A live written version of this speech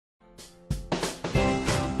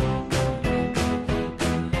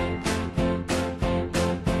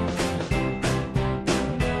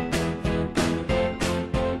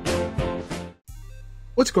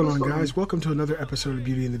What's going on, guys? Welcome to another episode of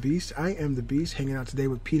Beauty and the Beast. I am the Beast, hanging out today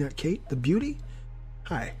with Peanut Kate, the Beauty.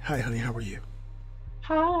 Hi, honey. How are you?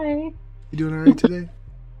 Hi. You doing all right today?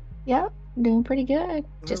 Yep, doing pretty good.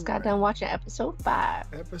 All Just got right. done watching episode 5.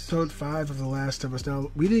 Episode 5 of The Last of Us.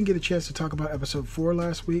 Now, we didn't get a chance to talk about episode 4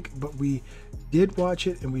 last week, but we did watch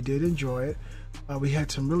it and we did enjoy it. We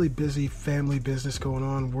had some really busy family business going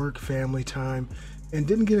on, work, family time, and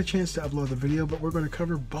didn't get a chance to upload the video, but we're going to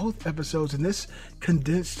cover both episodes in this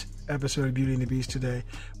condensed episode of Beauty and the Beast today.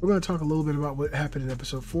 We're going to talk a little bit about what happened in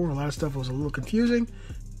episode 4. A lot of stuff was a little confusing.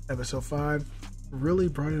 Episode 5 really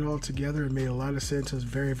brought it all together and made a lot of sense. It was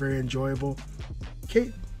very, very enjoyable.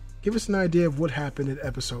 Kate, give us an idea of what happened in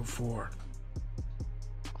episode 4.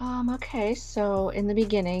 Okay, so in the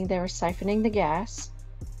beginning they were siphoning the gas,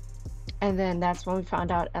 and then that's when we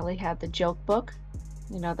found out Ellie had the joke book,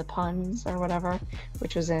 the puns or whatever,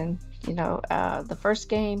 which was in, the first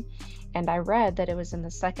game, and I read that it was in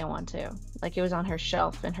the second one too. Like it was on her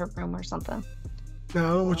shelf in her room or something. Now, I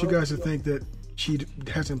don't want you guys to think that she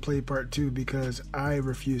hasn't played part 2 because I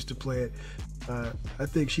refuse to play it. I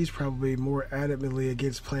think she's probably more adamantly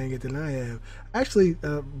against playing it than I am. I actually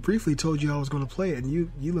briefly told you I was going to play it, and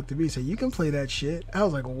you looked at me and said, "You can play that shit." I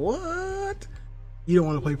was like, "What? You don't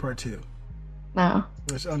want to play part 2?" No.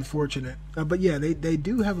 It's unfortunate. But yeah, they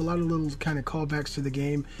do have a lot of little kind of callbacks to the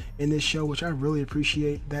game in this show, which I really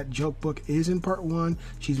appreciate. That joke book is in part 1.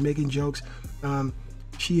 She's making jokes.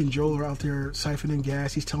 She and Joel are out there siphoning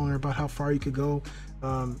gas. He's telling her about how far you could go,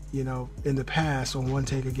 in the past on one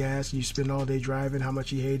tank of gas. You spend all day driving, how much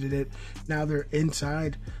he hated it. Now they're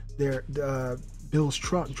inside their Bill's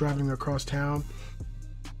truck driving across town.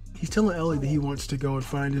 He's telling Ellie that he wants to go and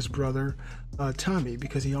find his brother, Tommy,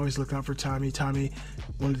 because he always looked out for Tommy. Tommy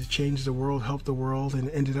wanted to change the world, help the world,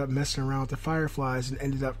 and ended up messing around with the Fireflies and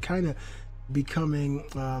ended up kind of becoming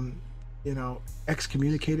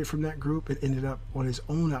excommunicated from that group and ended up on his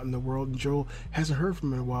own out in the world. And Joel hasn't heard from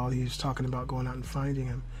him in a while. He was talking about going out and finding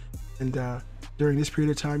him. And during this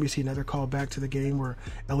period of time, you see another call back to the game where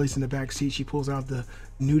Ellie's in the back seat. She pulls out the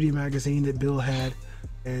nudie magazine that Bill had,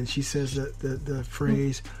 and she says the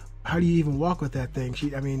phrase, "How do you even walk with that thing?"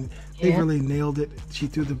 They really nailed it. She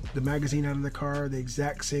threw the magazine out of the car the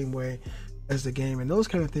exact same way as the game. And those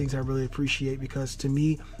kind of things I really appreciate, because to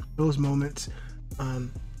me, those moments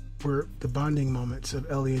were the bonding moments of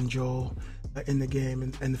Ellie and Joel in the game,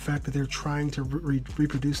 and the fact that they're trying to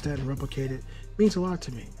reproduce that and replicate it means a lot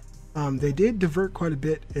to me. They did divert quite a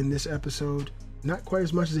bit in this episode, not quite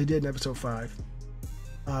as much as they did in episode 5,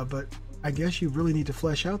 but I guess you really need to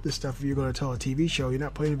flesh out this stuff if you're going to tell a TV show. You're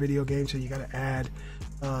not playing a video game, so you got to add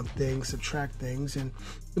things, subtract things, and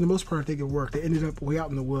for the most part I think it worked. They ended up way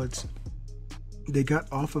out in the woods. They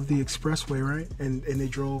got off of the expressway, right, and they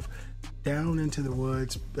drove down into the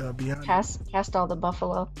woods beyond. Past all the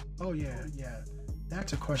buffalo. Oh yeah.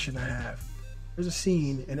 That's a question I have. There's a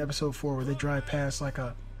scene in episode 4 where they drive past like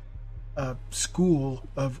a school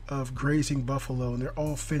of grazing buffalo, and they're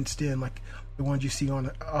all fenced in, like the ones you see off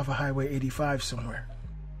of Highway 85 somewhere,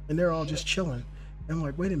 and they're all just chilling. And I'm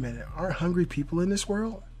like, wait a minute, aren't hungry people in this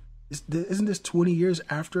world? Isn't this 20 years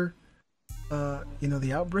after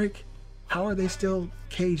the outbreak? How are they still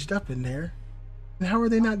caged up in there? And how are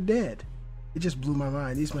they not dead? It just blew my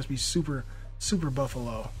mind. These must be super, super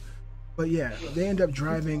buffalo. But yeah, they end up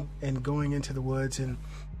driving and going into the woods and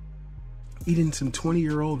eating some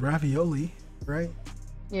 20-year-old ravioli, right?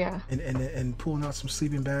 Yeah. And pulling out some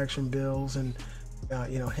sleeping bags from Bill's and,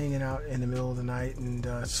 hanging out in the middle of the night and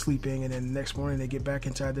sleeping. And then the next morning they get back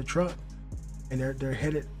inside the truck and they're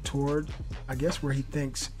headed toward, I guess, where he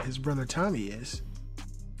thinks his brother Tommy is.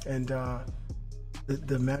 And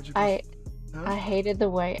the magical... I hated the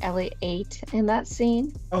way Ellie ate in that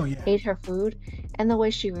scene. Oh yeah. Ate her food, and the way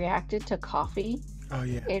she reacted to coffee. Oh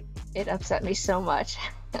yeah. It upset me so much.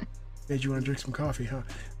 Made you want to drink some coffee, huh?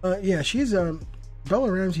 Yeah, she's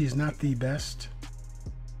Bella Ramsey is not the best.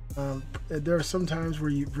 There are some times where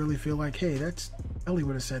you really feel like, hey, that's Ellie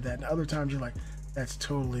would have said that, and other times you're like, that's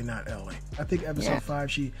totally not Ellie. I think episode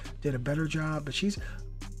 5 she did a better job, but she's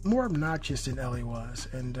more obnoxious than Ellie was,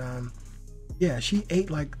 and she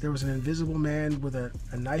ate like there was an invisible man with a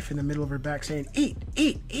knife in the middle of her back saying, "Eat,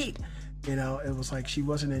 eat, eat." It was like she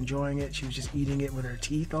wasn't enjoying it. She was just eating it with her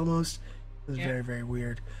teeth almost. It was very, very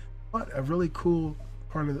weird. But a really cool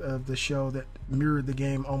part of the show that mirrored the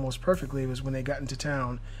game almost perfectly was when they got into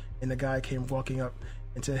town and the guy came walking up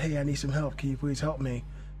and said, "Hey, I need some help. Can you please help me?"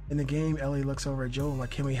 In the game, Ellie looks over at Joel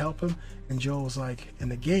like, "Can we help him?" And Joel was like, in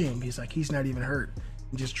the game, he's like, "He's not even hurt."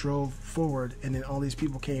 And just drove forward, and then all these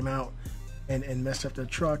people came out and messed up their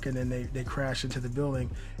truck, and then they crashed into the building.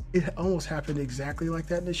 It almost happened exactly like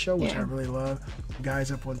that in the show, which I really love. The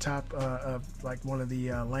guy's up on top of like one of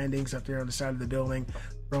the landings up there on the side of the building,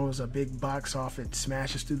 throws a big box off, it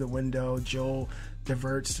smashes through the window. Joel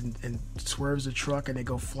diverts and swerves the truck, and they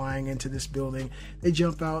go flying into this building. They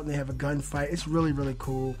jump out and they have a gunfight. It's really, really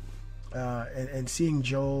cool. And seeing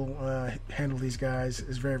Joel handle these guys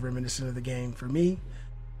is very reminiscent of the game for me.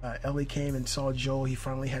 Ellie came and saw Joel. He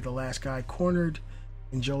finally had the last guy cornered,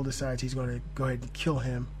 and Joel decides he's going to go ahead and kill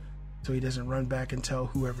him so he doesn't run back and tell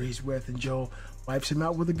whoever he's with. And Joel wipes him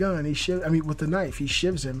out with a gun. With the knife. He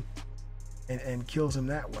shivs him and kills him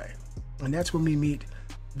that way. And that's when we meet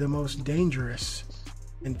the most dangerous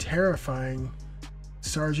and terrifying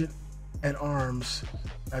Sergeant at Arms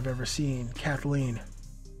I've ever seen, Kathleen.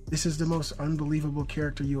 This is the most unbelievable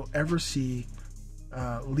character you'll ever see,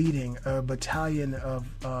 leading a battalion of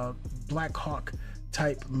Black Hawk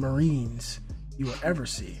type Marines you will ever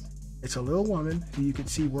see. It's a little woman who you can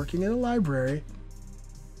see working in a library,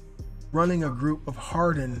 running a group of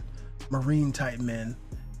hardened Marine type men.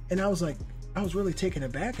 And I was really taken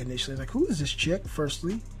aback initially. Like, who is this chick,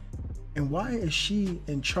 firstly? And why is she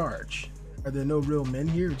in charge? Are there no real men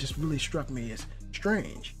here? It just really struck me as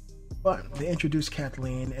strange. But they introduced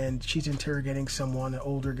Kathleen, and she's interrogating someone, an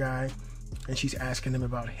older guy, and she's asking him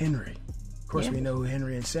about Henry. Of course, we know who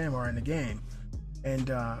Henry and Sam are in the game.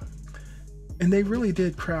 And they really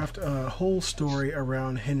did craft a whole story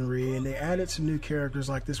around Henry, and they added some new characters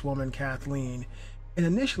like this woman, Kathleen. And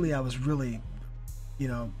initially, I was really,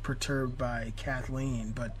 perturbed by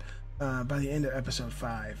Kathleen, but by the end of episode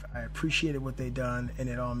 5, I appreciated what they'd done, and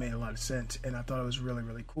it all made a lot of sense, and I thought it was really,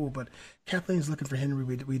 really cool. But Kathleen's looking for Henry.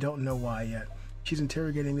 We don't know why yet. She's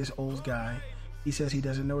interrogating this old guy. He says he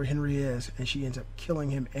doesn't know where Henry is, and she ends up killing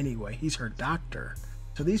him anyway. He's her doctor.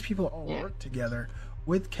 So these people all work together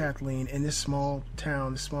with Kathleen in this small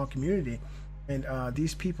town, this small community, and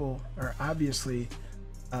these people are obviously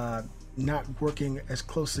not working as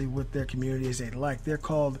closely with their community as they'd like. They're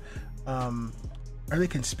called... are they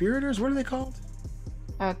conspirators? What are they called?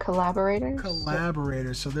 Collaborators.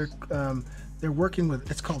 Collaborators. So they're working with.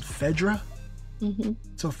 It's called Fedra. Mm-hmm.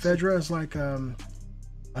 So Fedra is like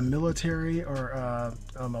a military or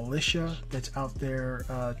a militia that's out there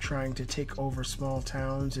trying to take over small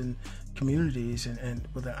towns and communities and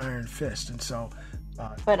with an iron fist. And so.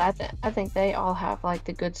 But I think they all have like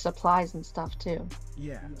the good supplies and stuff too.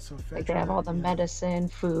 Yeah, so Fedra, like they have all the medicine,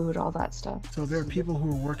 food, all that stuff. So there are people who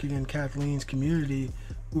are working in Kathleen's community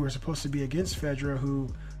who are supposed to be against Fedra, who,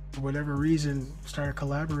 for whatever reason, started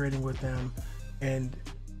collaborating with them, and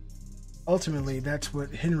ultimately that's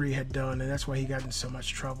what Henry had done, and that's why he got in so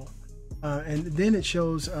much trouble. And then it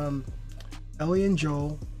shows Ellie and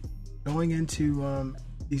Joel going into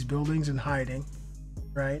these buildings and hiding.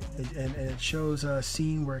 Right, and it shows a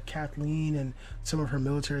scene where Kathleen and some of her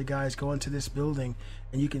military guys go into this building,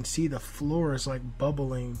 and you can see the floor is like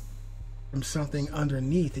bubbling from something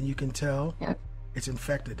underneath, and you can tell it's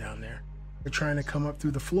infected down there. They're trying to come up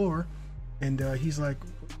through the floor, and he's like,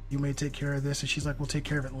 "You may take care of this," and she's like, "We'll take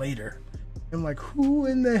care of it later." I'm like, "Who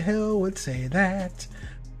in the hell would say that?"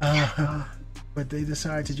 But they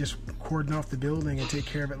decide to just cordon off the building and take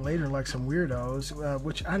care of it later like some weirdos,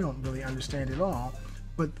 which I don't really understand at all.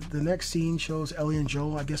 But the next scene shows Ellie and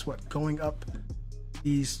Joel, I guess, going up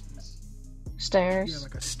these stairs. Yeah,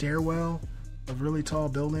 like a stairwell, a really tall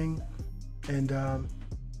building. And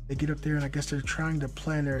they get up there, and I guess they're trying to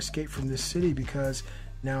plan their escape from this city because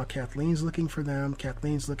now Kathleen's looking for them.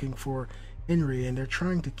 Kathleen's looking for Henry, and they're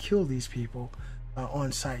trying to kill these people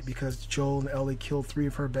on sight because Joel and Ellie killed 3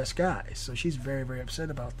 of her best guys. So she's very, very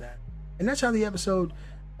upset about that. And that's how the episode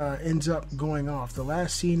ends up going off. The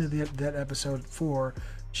last scene of that episode 4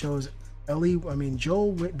 shows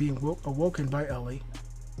Joel being awoken by Ellie.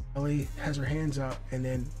 Ellie has her hands up, and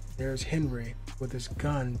then there's Henry with his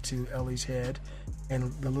gun to Ellie's head,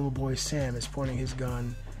 and the little boy Sam is pointing his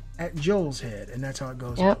gun at Joel's head, and that's how it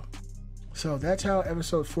goes. Yep. So that's how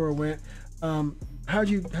episode 4 went. What did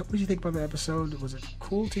you think about the episode? Was it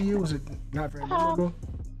cool to you? Was it not very memorable?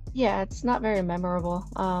 Yeah, it's not very memorable.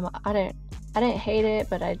 I didn't hate it,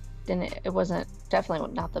 but it wasn't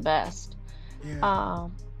definitely not the best. Yeah.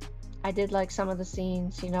 I did like some of the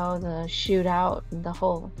scenes, the shootout and the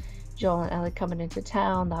whole Joel and Ellie coming into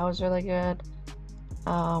town. That was really good.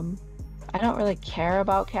 I don't really care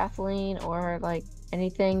about Kathleen or like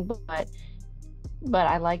anything, but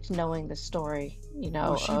I liked knowing the story,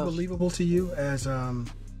 Was she believable to you as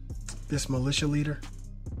this militia leader?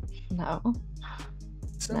 No,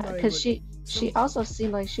 because she also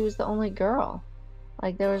seemed like she was the only girl.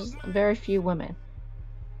 Like there was very few women.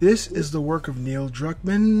 This is the work of Neil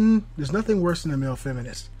Druckmann. There's nothing worse than a male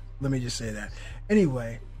feminist. Let me just say that.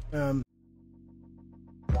 Anyway,